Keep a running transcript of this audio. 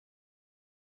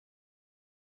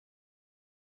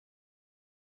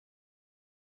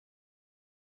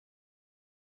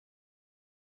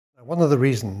One of the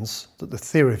reasons that the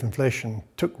theory of inflation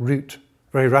took root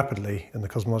very rapidly in the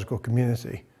cosmological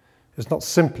community is not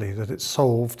simply that it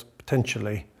solved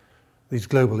potentially these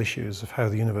global issues of how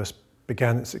the universe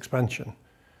began its expansion,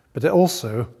 but it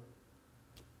also,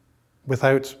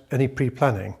 without any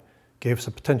pre-planning, gave us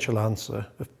a potential answer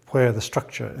of where the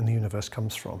structure in the universe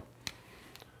comes from.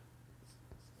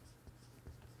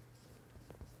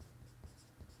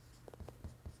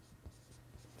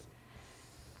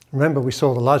 Remember, we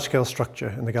saw the large-scale structure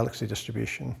in the galaxy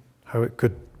distribution, how it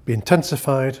could be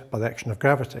intensified by the action of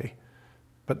gravity,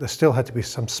 but there still had to be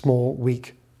some small,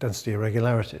 weak density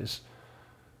irregularities.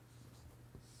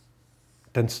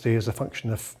 Density is a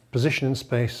function of position in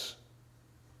space,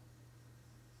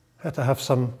 had to have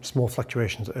some small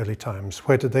fluctuations at early times.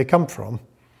 Where did they come from?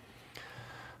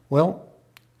 Well,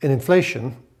 in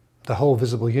inflation, the whole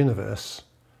visible universe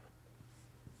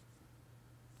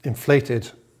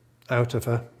inflated out of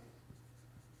a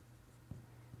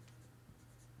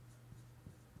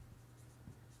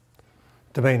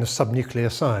domain of subnuclear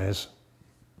size.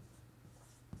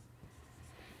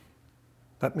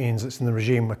 That means it's in the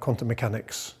regime where quantum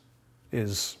mechanics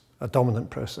is a dominant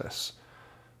process.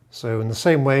 So in the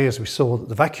same way as we saw that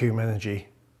the vacuum energy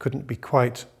couldn't be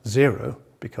quite zero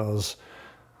because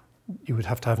you would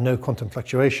have to have no quantum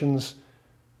fluctuations,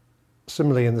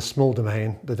 similarly in the small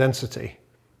domain, the density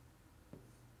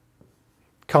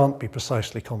can't be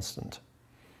precisely constant.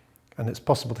 And it's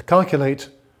possible to calculate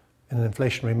in an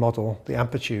inflationary model the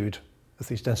amplitude of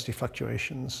these density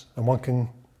fluctuations, and one can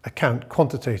account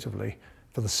quantitatively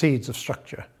for the seeds of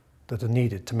structure that are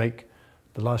needed to make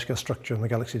the large-scale structure in the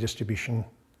galaxy distribution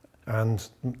and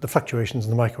the fluctuations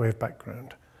in the microwave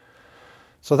background.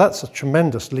 So that's a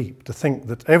tremendous leap to think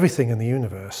that everything in the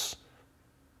universe,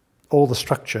 all the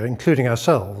structure, including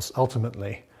ourselves,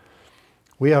 ultimately,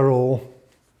 we are all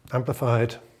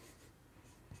amplified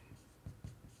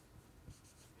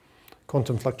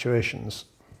quantum fluctuations.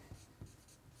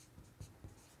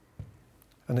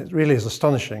 And it really is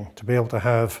astonishing to be able to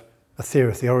have a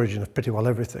theory of the origin of pretty well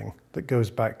everything that goes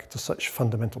back to such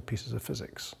fundamental pieces of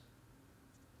physics.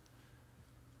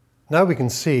 Now we can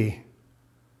see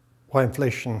why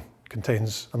inflation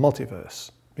contains a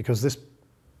multiverse, because this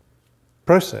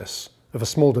process of a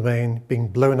small domain being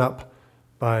blown up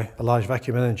by a large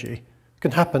vacuum energy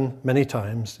can happen many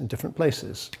times in different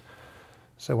places.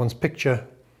 So one's picture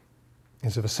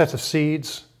is of a set of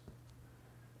seeds,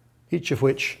 each of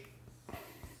which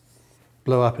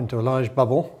blow up into a large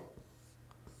bubble.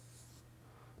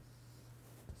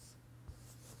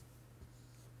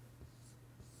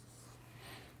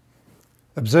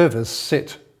 Observers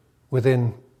sit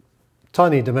within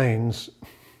tiny domains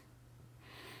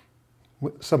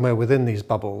somewhere within these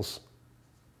bubbles.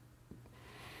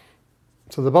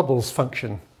 So the bubbles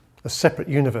function as separate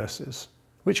universes,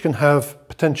 which can have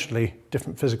potentially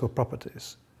different physical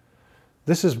properties.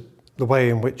 This is the way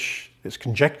in which it's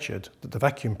conjectured that the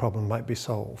vacuum problem might be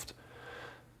solved.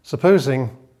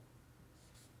 Supposing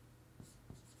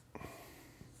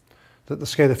that the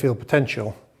scalar field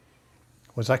potential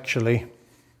was actually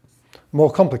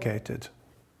more complicated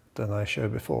than I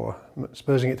showed before.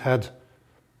 Supposing it had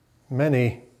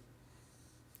many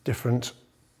different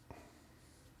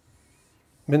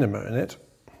minima in it.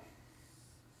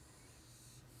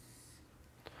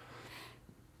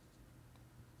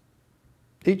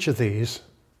 Each of these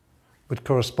would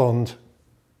correspond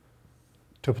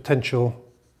to a potential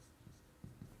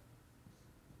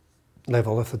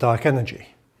level of the dark energy.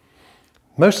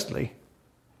 Mostly,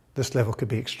 this level could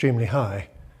be extremely high,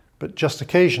 but just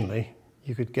occasionally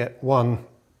you could get one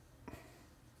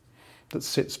that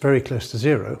sits very close to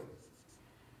zero,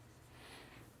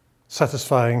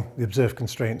 satisfying the observed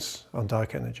constraints on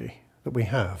dark energy that we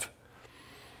have.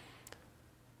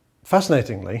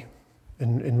 Fascinatingly,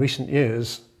 in recent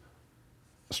years,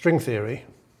 string theory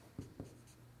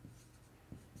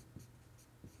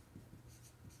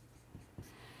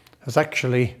has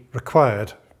actually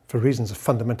required, for reasons of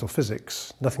fundamental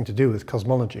physics, nothing to do with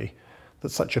cosmology, that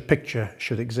such a picture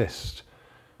should exist.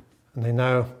 And they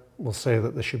now will say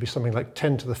that there should be something like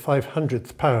 10 to the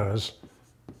 500th powers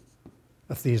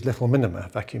of these little minima,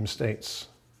 vacuum states.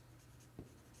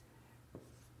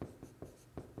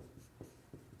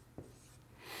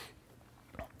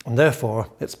 And therefore,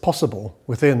 it's possible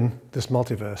within this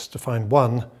multiverse to find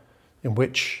one in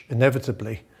which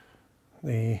inevitably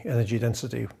the energy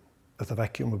density of the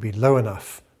vacuum would be low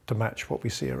enough to match what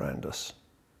we see around us.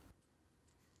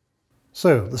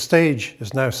 So the stage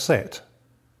is now set,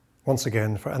 once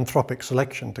again, for anthropic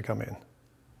selection to come in.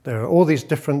 There are all these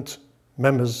different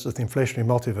members of the inflationary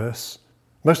multiverse,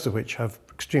 most of which have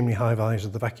extremely high values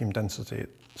of the vacuum density,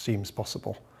 it seems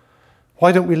possible.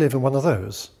 Why don't we live in one of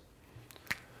those?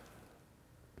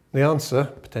 The answer,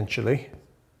 potentially,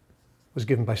 was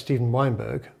given by Steven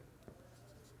Weinberg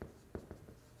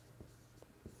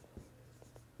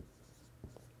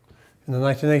in the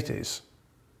 1980s.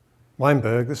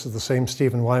 Weinberg, this is the same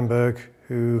Steven Weinberg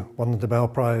who won the Nobel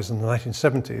Prize in the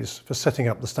 1970s for setting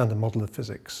up the Standard Model of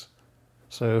Physics.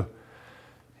 So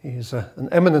he's an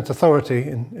eminent authority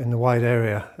in the wide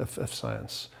area of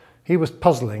science. He was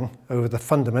puzzling over the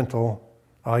fundamental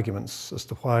arguments as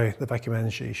to why the vacuum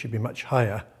energy should be much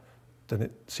higher than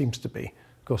it seems to be.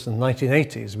 Of course, in the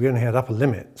 1980s, we only had upper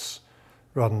limits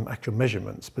rather than actual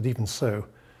measurements, but even so,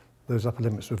 those upper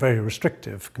limits were very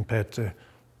restrictive compared to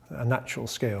a natural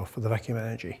scale for the vacuum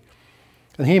energy.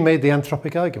 And he made the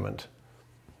anthropic argument.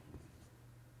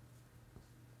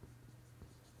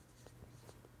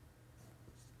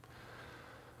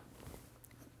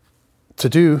 To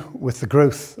do with the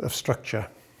growth of structure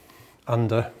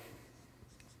under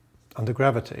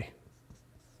gravity.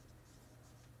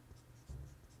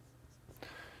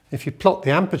 If you plot the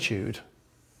amplitude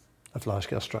of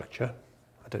large-scale structure,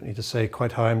 I don't need to say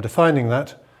quite how I'm defining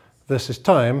that, versus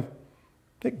time,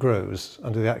 it grows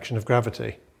under the action of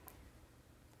gravity.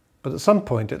 But at some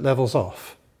point it levels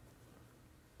off.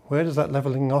 Where does that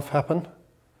leveling off happen?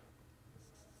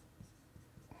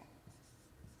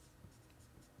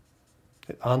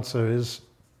 The answer is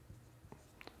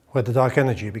where the dark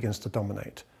energy begins to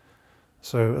dominate.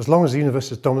 So as long as the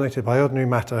universe is dominated by ordinary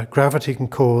matter, gravity can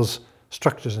cause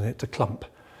structures in it to clump.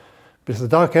 But if the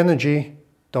dark energy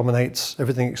dominates,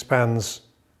 everything expands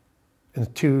in a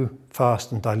too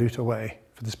fast and dilute a way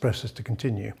for this process to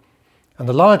continue. And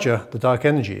the larger the dark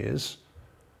energy is,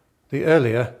 the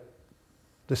earlier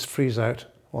this freeze out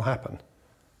will happen.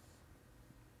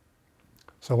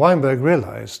 So Weinberg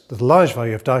realized that the large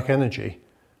value of dark energy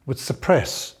would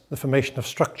suppress the formation of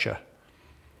structure.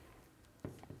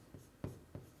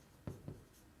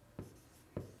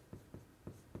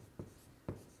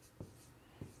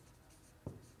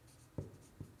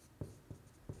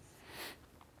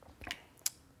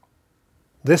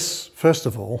 This, first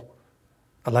of all,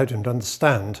 allowed him to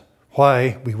understand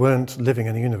why we weren't living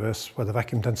in a universe where the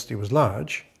vacuum density was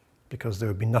large, because there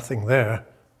would be nothing there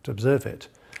to observe it.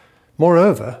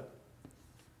 Moreover,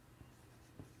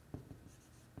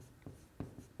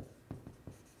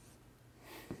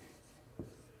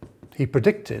 he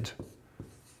predicted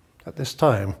at this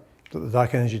time that the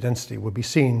dark energy density would be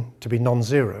seen to be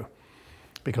non-zero,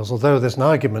 because although there's an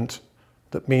argument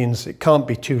that means it can't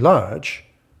be too large,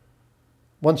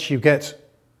 once you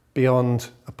get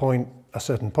beyond a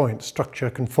certain point, structure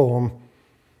can form,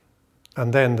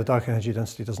 and then the dark energy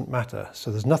density doesn't matter.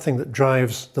 So there's nothing that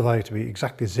drives the value to be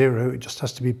exactly zero, it just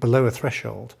has to be below a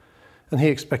threshold. And he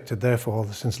expected, therefore,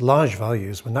 that since large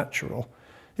values were natural,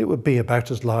 it would be about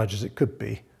as large as it could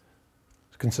be,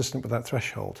 consistent with that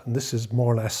threshold. And this is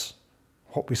more or less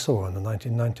what we saw in the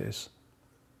 1990s.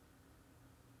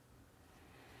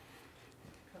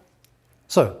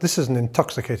 So this is an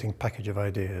intoxicating package of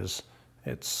ideas.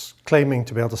 It's claiming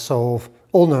to be able to solve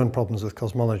all known problems with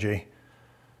cosmology.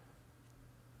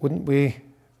 Wouldn't we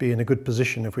be in a good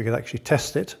position if we could actually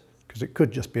test it? Because it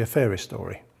could just be a fairy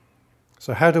story.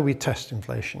 So how do we test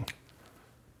inflation?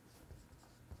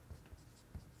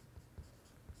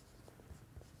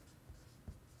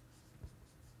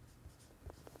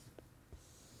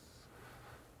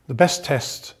 The best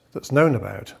test that's known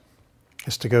about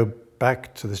is to go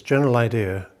back to this general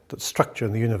idea that structure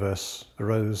in the universe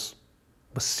was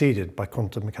seeded by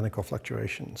quantum mechanical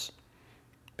fluctuations.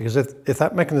 Because if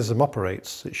that mechanism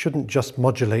operates, it shouldn't just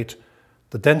modulate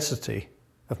the density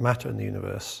of matter in the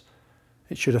universe.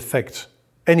 It should affect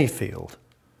any field.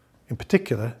 In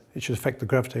particular, it should affect the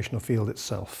gravitational field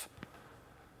itself.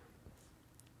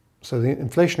 So the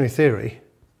inflationary theory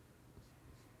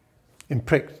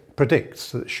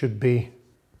predicts that it should be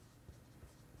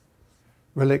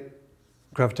relic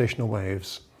gravitational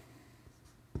waves.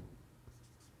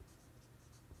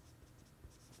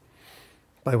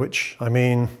 By which I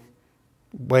mean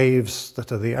waves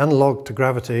that are the analogue to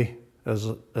gravity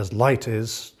as light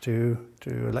is to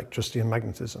electricity and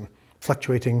magnetism,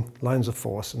 fluctuating lines of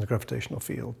force in the gravitational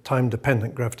field,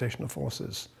 time-dependent gravitational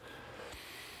forces.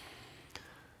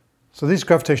 So these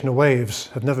gravitational waves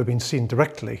have never been seen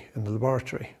directly in the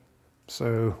laboratory.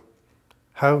 So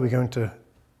how are we going to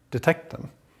detect them?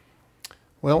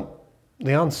 Well,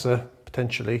 the answer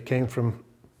potentially came from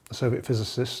a Soviet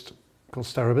physicist called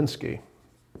Starobinsky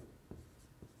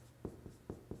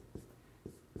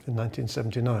in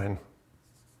 1979.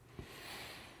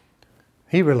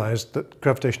 He realized that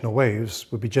gravitational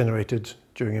waves would be generated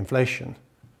during inflation.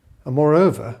 And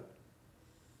moreover,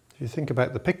 if you think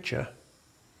about the picture,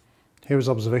 Here is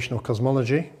observational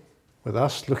cosmology with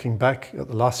us looking back at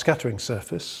the last scattering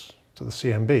surface to the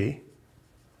CMB.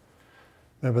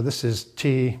 Remember, this is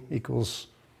T equals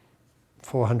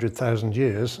 400,000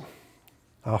 years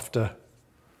after,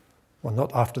 well,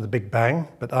 not after the Big Bang,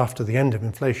 but after the end of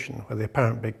inflation, where the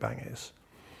apparent Big Bang is.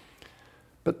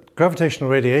 But gravitational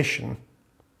radiation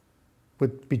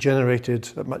would be generated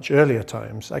at much earlier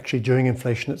times, actually during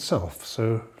inflation itself,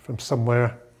 so from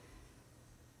somewhere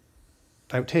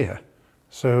out here.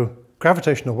 So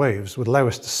gravitational waves would allow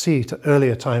us to see to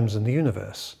earlier times in the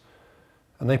universe,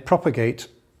 and they propagate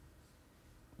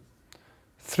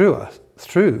through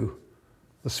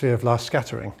the sphere of last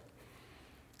scattering.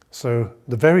 So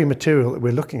the very material that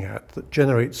we're looking at that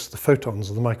generates the photons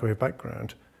of the microwave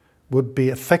background would be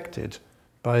affected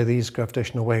by these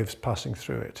gravitational waves passing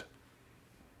through it.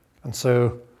 And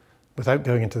so, without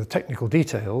going into the technical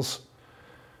details,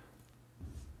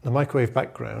 the microwave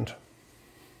background,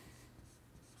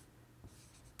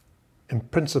 in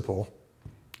principle,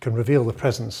 can reveal the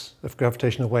presence of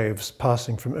gravitational waves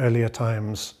passing from earlier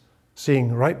times,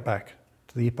 seeing right back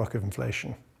to the epoch of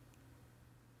inflation.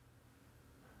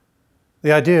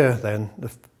 The idea, then,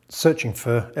 of searching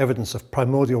for evidence of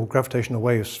primordial gravitational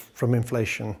waves from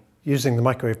inflation using the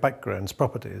microwave background's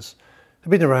properties had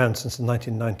been around since the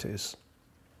 1990s.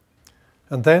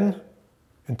 And then,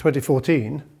 in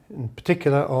 2014, in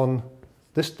particular on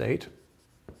this date,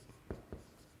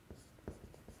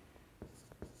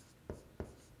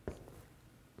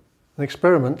 an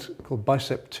experiment called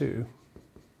BICEP2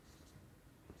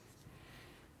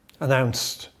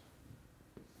 announced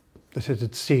that it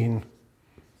had seen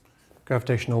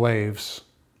gravitational waves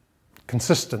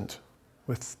consistent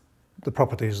with the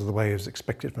properties of the waves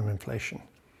expected from inflation.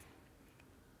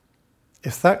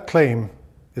 If that claim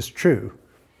is true,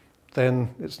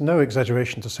 then it's no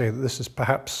exaggeration to say that this is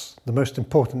perhaps the most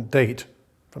important date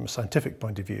from a scientific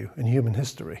point of view in human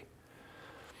history.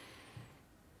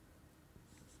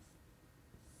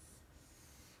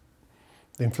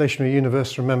 The inflationary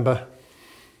universe, remember,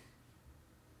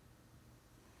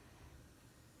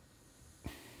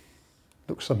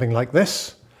 looks something like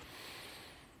this.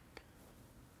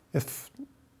 If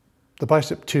the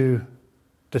BICEP2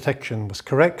 detection was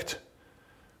correct,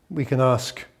 we can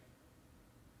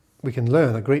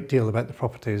learn a great deal about the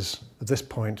properties at this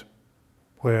point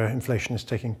where inflation is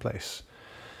taking place.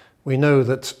 We know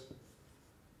that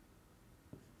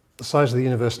the size of the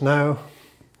universe now,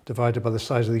 divided by the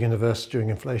size of the universe during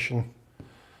inflation,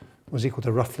 was equal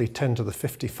to roughly 10 to the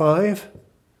 55.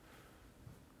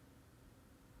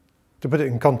 To put it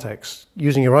in context,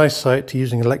 using your eyesight to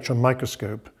using an electron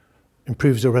microscope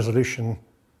improves your resolution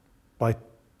by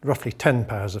roughly 10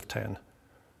 powers of 10.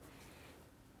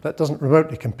 That doesn't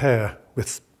remotely compare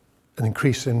with an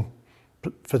increase in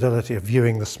fidelity of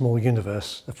viewing the small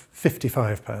universe of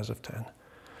 55 powers of 10.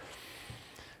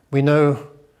 We know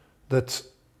that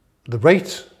the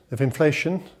rate of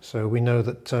inflation, so we know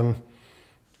that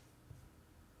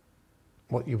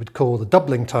what you would call the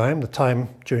doubling time, the time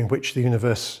during which the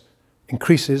universe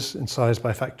increases in size by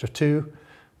a factor of 2,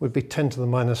 would be 10 to the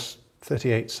minus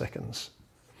 38 seconds.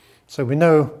 So we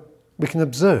know we can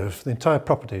observe the entire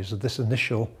properties of this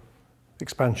initial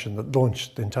expansion that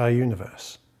launched the entire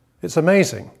universe. It's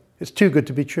amazing. It's too good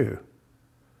to be true.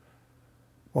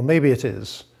 Well, maybe it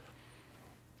is.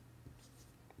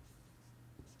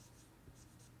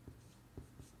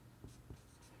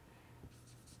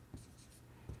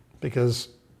 Because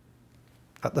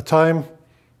at the time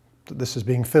that this is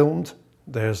being filmed,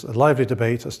 there's a lively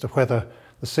debate as to whether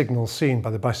the signals seen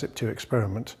by the BICEP2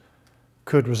 experiment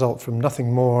could result from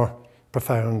nothing more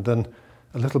profound than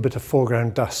a little bit of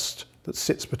foreground dust that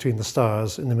sits between the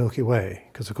stars in the Milky Way.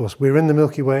 Because, of course, we're in the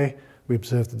Milky Way, we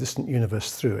observe the distant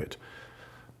universe through it.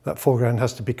 That foreground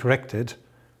has to be corrected.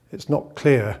 It's not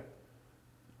clear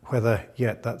whether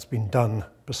yet that's been done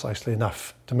precisely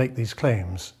enough to make these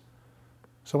claims.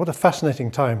 So what a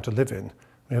fascinating time to live in.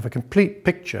 We have a complete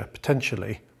picture,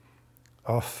 potentially,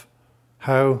 of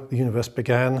how the universe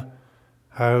began,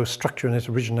 how structure in it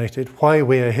originated, why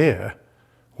we are here,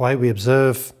 why we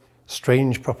observe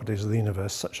strange properties of the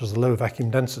universe, such as the low vacuum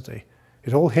density.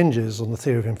 It all hinges on the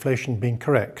theory of inflation being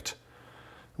correct.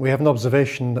 We have an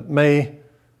observation that may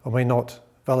or may not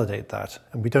validate that,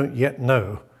 and we don't yet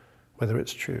know whether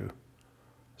it's true.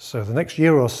 So the next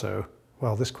year or so,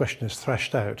 while this question is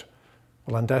thrashed out,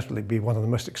 will undoubtedly be one of the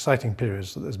most exciting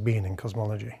periods that there's been in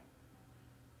cosmology.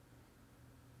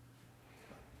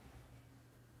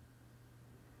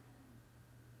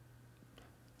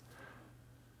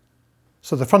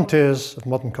 So the frontiers of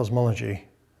modern cosmology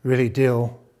really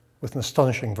deal with an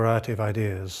astonishing variety of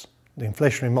ideas. The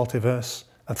inflationary multiverse,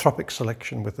 anthropic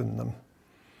selection within them.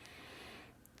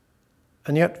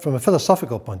 And yet, from a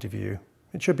philosophical point of view,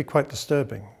 it should be quite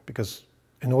disturbing, because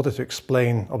in order to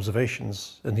explain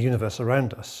observations in the universe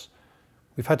around us,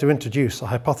 we've had to introduce a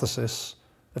hypothesis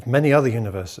of many other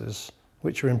universes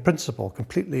which are in principle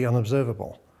completely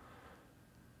unobservable.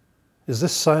 Is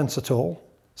this science at all?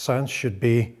 Science should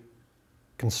be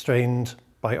constrained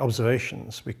by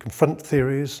observations. We confront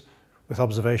theories with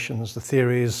observations. The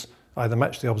theories either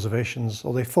match the observations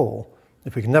or they fall.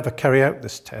 If we can never carry out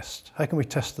this test, how can we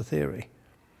test the theory?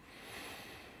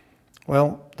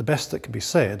 Well, the best that can be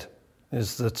said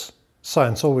is that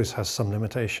science always has some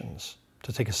limitations.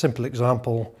 To take a simple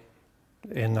example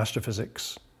in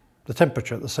astrophysics, the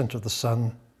temperature at the centre of the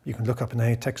sun, you can look up in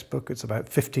any textbook, it's about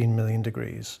 15 million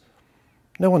degrees.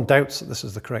 No one doubts that this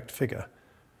is the correct figure,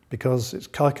 because it's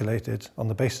calculated on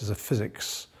the basis of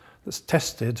physics that's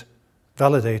tested,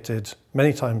 validated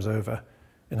many times over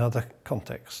in other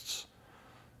contexts.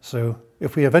 So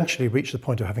if we eventually reach the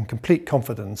point of having complete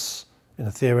confidence in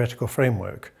a theoretical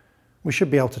framework, we should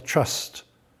be able to trust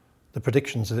the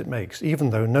predictions that it makes, even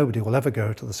though nobody will ever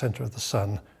go to the centre of the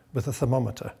sun with a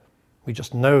thermometer. We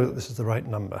just know that this is the right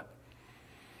number.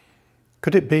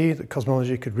 Could it be that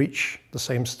cosmology could reach the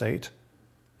same state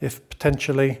if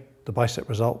potentially the BICEP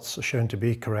results are shown to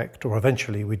be correct, or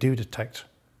eventually we do detect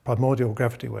primordial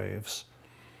gravity waves?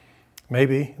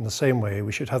 Maybe in the same way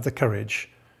we should have the courage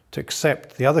to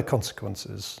accept the other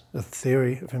consequences of the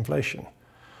theory of inflation.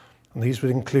 And these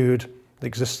would include the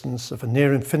existence of a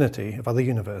near infinity of other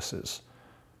universes,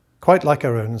 quite like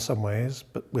our own in some ways,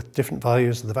 but with different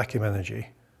values of the vacuum energy,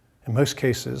 in most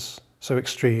cases so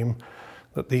extreme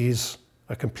that these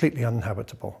are completely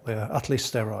uninhabitable. They are utterly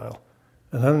sterile,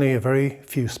 and only a very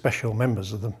few special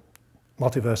members of the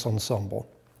multiverse ensemble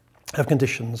have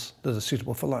conditions that are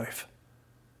suitable for life.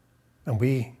 And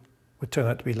we would turn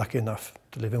out to be lucky enough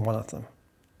to live in one of them,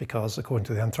 because according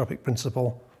to the anthropic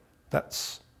principle,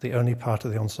 that's the only part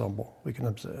of the ensemble we can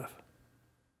observe.